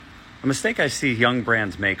A mistake I see young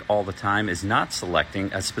brands make all the time is not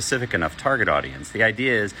selecting a specific enough target audience. The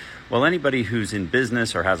idea is, well, anybody who's in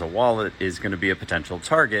business or has a wallet is going to be a potential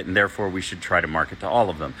target, and therefore we should try to market to all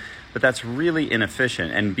of them. But that's really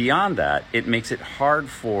inefficient. And beyond that, it makes it hard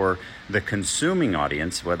for the consuming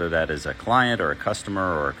audience, whether that is a client or a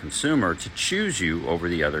customer or a consumer, to choose you over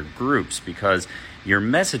the other groups, because your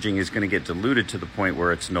messaging is going to get diluted to the point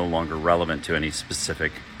where it's no longer relevant to any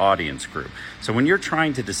specific audience group. So when you're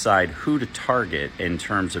trying to decide who to target in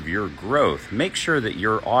terms of your growth, make sure that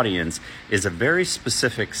your audience is a very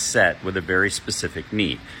specific set with a very specific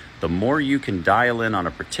need. The more you can dial in on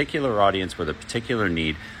a particular audience with a particular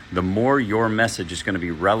need, the more your message is going to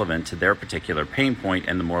be relevant to their particular pain point,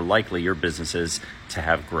 and the more likely your business is to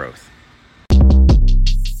have growth.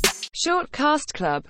 Shortcast Club.